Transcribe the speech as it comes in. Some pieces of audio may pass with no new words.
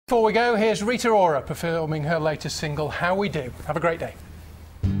Before we go, here's Rita Ora performing her latest single, How We Do. Have a great day.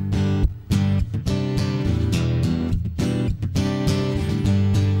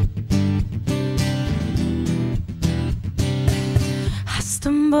 I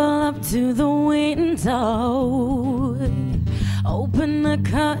stumble up to the window, open the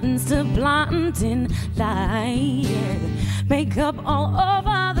curtains to blinding light, makeup all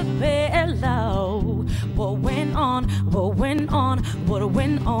over the pillow. What went on, what went on, what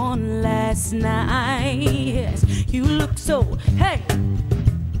went on last night? You look so, hey,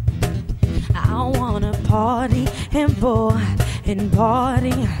 I wanna party and boy and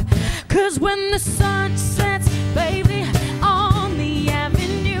party, 'cause when the sun sets, baby, on the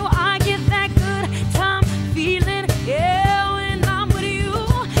avenue, I get that good time feeling, yeah, when I'm with you.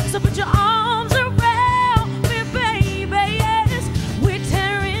 So put your arms around me, baby, yes, we're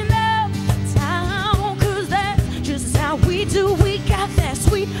tearing up town, 'cause that's just how we do. We got that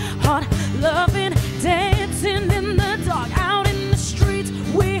sweetheart loving, dancing in the dark, out in the streets,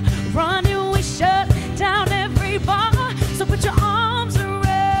 we running, we shut down every bar. So put your arms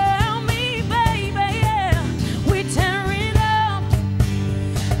around me, baby, yeah, we're tearing up,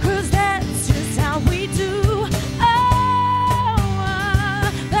 'cause that's just how we do. Oh,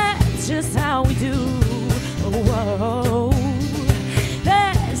 that's just how we do. Oh,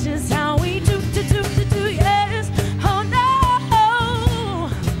 that's just how we do, yes. Oh no, oh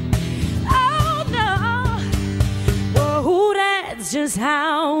no, oh, that's just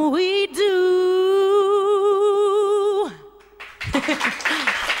how we do.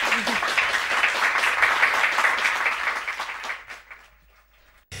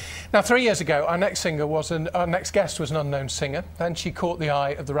 Now, 3 years ago, our next guest was an unknown singer. Then she caught the eye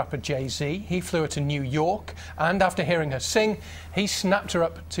of the rapper Jay-Z. He flew her to New York, and after hearing her sing, he snapped her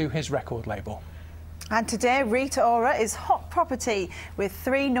up to his record label. And today, Rita Ora is hot property with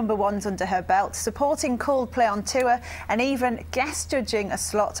 3 #1s under her belt, supporting Coldplay on tour and even guest judging a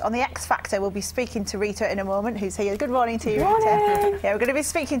slot on the X Factor. We'll be speaking to Rita in a moment, who's here. Good morning to you, Rita. Morning. Yeah, we're going to be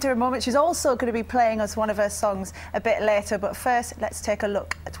speaking to her in a moment. She's also going to be playing us one of her songs a bit later. But first, let's take a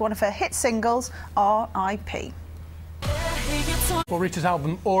look at one of her hit singles, R.I.P. Well, Rita's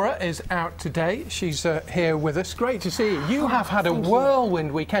album Aura is out today. She's here with us. Great to see you. You have had a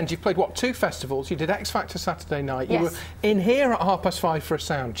whirlwind weekend. You've played, what, 2 festivals? You did X Factor Saturday night. Yes. You were in here at 5:30 for a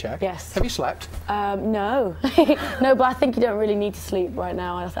sound check. Yes. Have you slept? No. No, but I think you don't really need to sleep right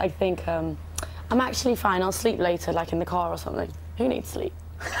now. I think I'm actually fine. I'll sleep later, like in the car or something. Who needs sleep?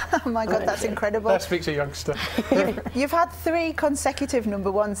 Oh my God, that's incredible. That speaks a youngster. You've had 3 consecutive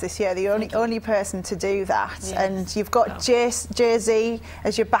 #1s this year, the only person to do that. Yes. And you've got Jay-Z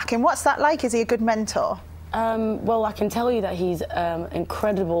as your backing. What's that like? Is he a good mentor? Well, I can tell you that he's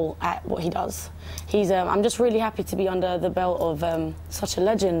incredible at what he does. I'm just really happy to be under the belt of such a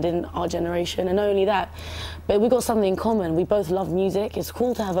legend in our generation, and not only that, but we've got something in common. We both love music. It's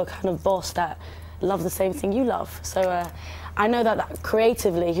cool to have a kind of boss that loves the same thing you love. So I know that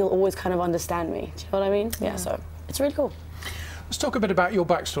creatively he'll always kind of understand me. Do you know what I mean? Yeah, so it's really cool. Let's talk a bit about your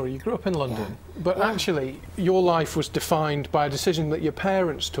backstory. You grew up in London, but actually your life was defined by a decision that your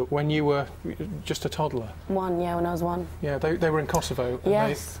parents took when you were just a toddler. When I was 1. Yeah, they were in Kosovo. And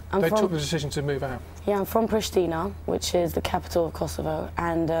yes. They took the decision to move out. Yeah, I'm from Pristina, which is the capital of Kosovo,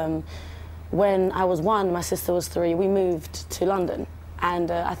 and when I was 1, my sister was 3, we moved to London.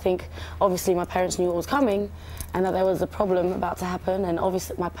 And I think, obviously, my parents knew what was coming and that there was a problem about to happen. And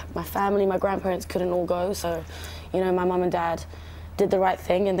obviously, my family, my grandparents couldn't all go. So, you know, my mum and dad did the right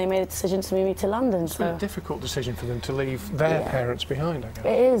thing and they made a decision to move me to London. It's a difficult decision for them to leave their parents behind, I guess.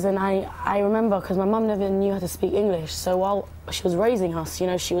 It is, and I remember, because my mum never knew how to speak English. So while she was raising us, you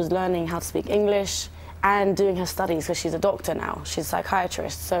know, she was learning how to speak English and doing her studies, because she's a doctor now, she's a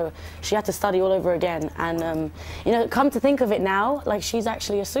psychiatrist, so she had to study all over again. And you know, come to think of it now, like, she's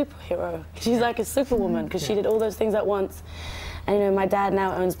actually a superhero. She's like a superwoman, because she did all those things at once. And you know, my dad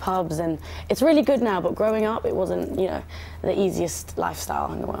now owns pubs, and it's really good now, but growing up it wasn't, you know, the easiest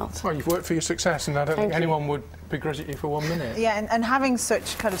lifestyle in the world. Well, you've worked for your success, and I don't think anyone would begrudge it you for 1 minute. Yeah, and having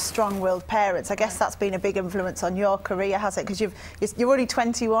such kind of strong-willed parents, I guess that's been a big influence on your career, has it? Because you're only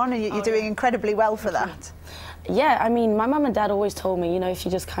 21 and you're doing incredibly well for that. Yeah, I mean, my mum and dad always told me, you know, if you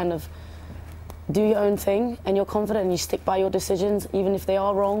just kind of do your own thing and you're confident and you stick by your decisions, even if they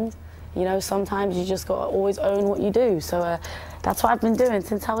are wrong, you know, sometimes you just got to always own what you do. So that's what I've been doing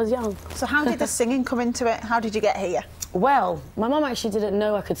since I was young. So how did the singing come into it? How did you get here? Well, my mum actually didn't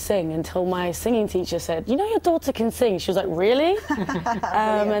know I could sing until my singing teacher said, you know, your daughter can sing. She was like, really?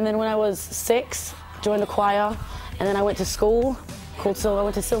 And then when I was 6, joined the choir, and then I went to school. I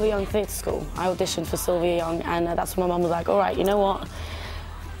went to Sylvia Young Theatre School. I auditioned for Sylvia Young, and that's when my mum was like, all right, you know what?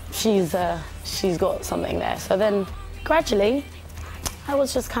 she's got something there. So then gradually I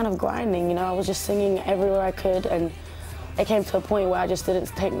was just kind of grinding, you know, I was just singing everywhere I could, and it came to a point where I just didn't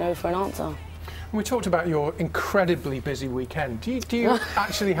take no for an answer. We talked about your incredibly busy weekend. Do you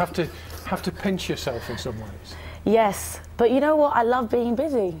actually have to pinch yourself in some ways? Yes, but you know what? I love being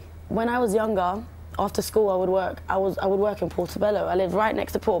busy. When I was younger, after school I would work. I would work in Portobello. I lived right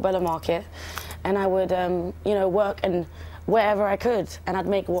next to Portobello Market, and I would you know, work and wherever I could, and I'd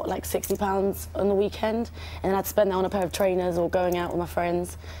make what, like £60 on the weekend, and I'd spend that on a pair of trainers or going out with my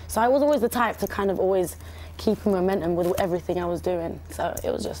friends. So I was always the type to kind of always keep momentum with everything I was doing. So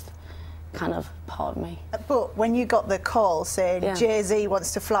it was just kind of part of me. But when you got the call saying Jay-Z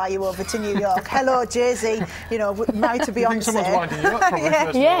wants to fly you over to New York, hello Jay-Z, you know, married to Beyonce. I think someone's winding you up probably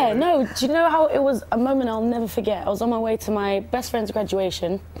first Yeah, no, do you know how it was a moment I'll never forget? I was on my way to my best friend's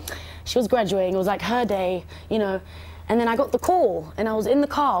graduation. She was graduating, it was like her day, you know, and then I got the call, and I was in the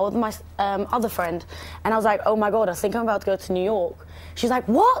car with my other friend, and I was like, oh my God, I think I'm about to go to New York. She's like,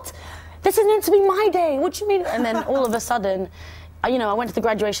 what? This is meant to be my day, what do you mean? And then all of a sudden, you know, I went to the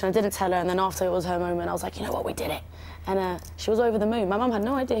graduation, I didn't tell her, and then after it was her moment, I was like, you know what, we did it. And she was over the moon. My mum had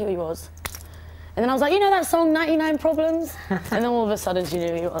no idea who he was. And then I was like, you know that song, 99 Problems? And then all of a sudden she knew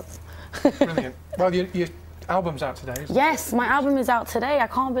who he was. Brilliant. Well, your album's out today, isn't it? Yes, my album is out today. I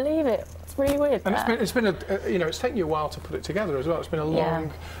can't believe it. It's really weird. And it's been you know, it's taken you a while to put it together as well. It's been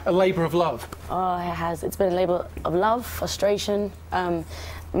a labour of love. Oh, it has. It's been a labour of love, frustration.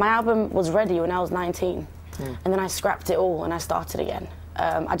 My album was ready when I was 19. And then I scrapped it all and I started again.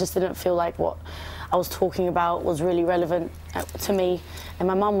 I just didn't feel like what I was talking about was really relevant to me. And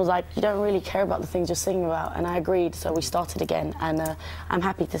my mum was like, you don't really care about the things you're singing about. And I agreed, so we started again. And I'm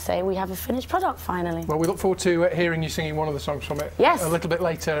happy to say we have a finished product finally. Well, we look forward to hearing you singing one of the songs from it a little bit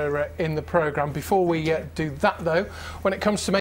later in the programme. Before we do that, though, when it comes to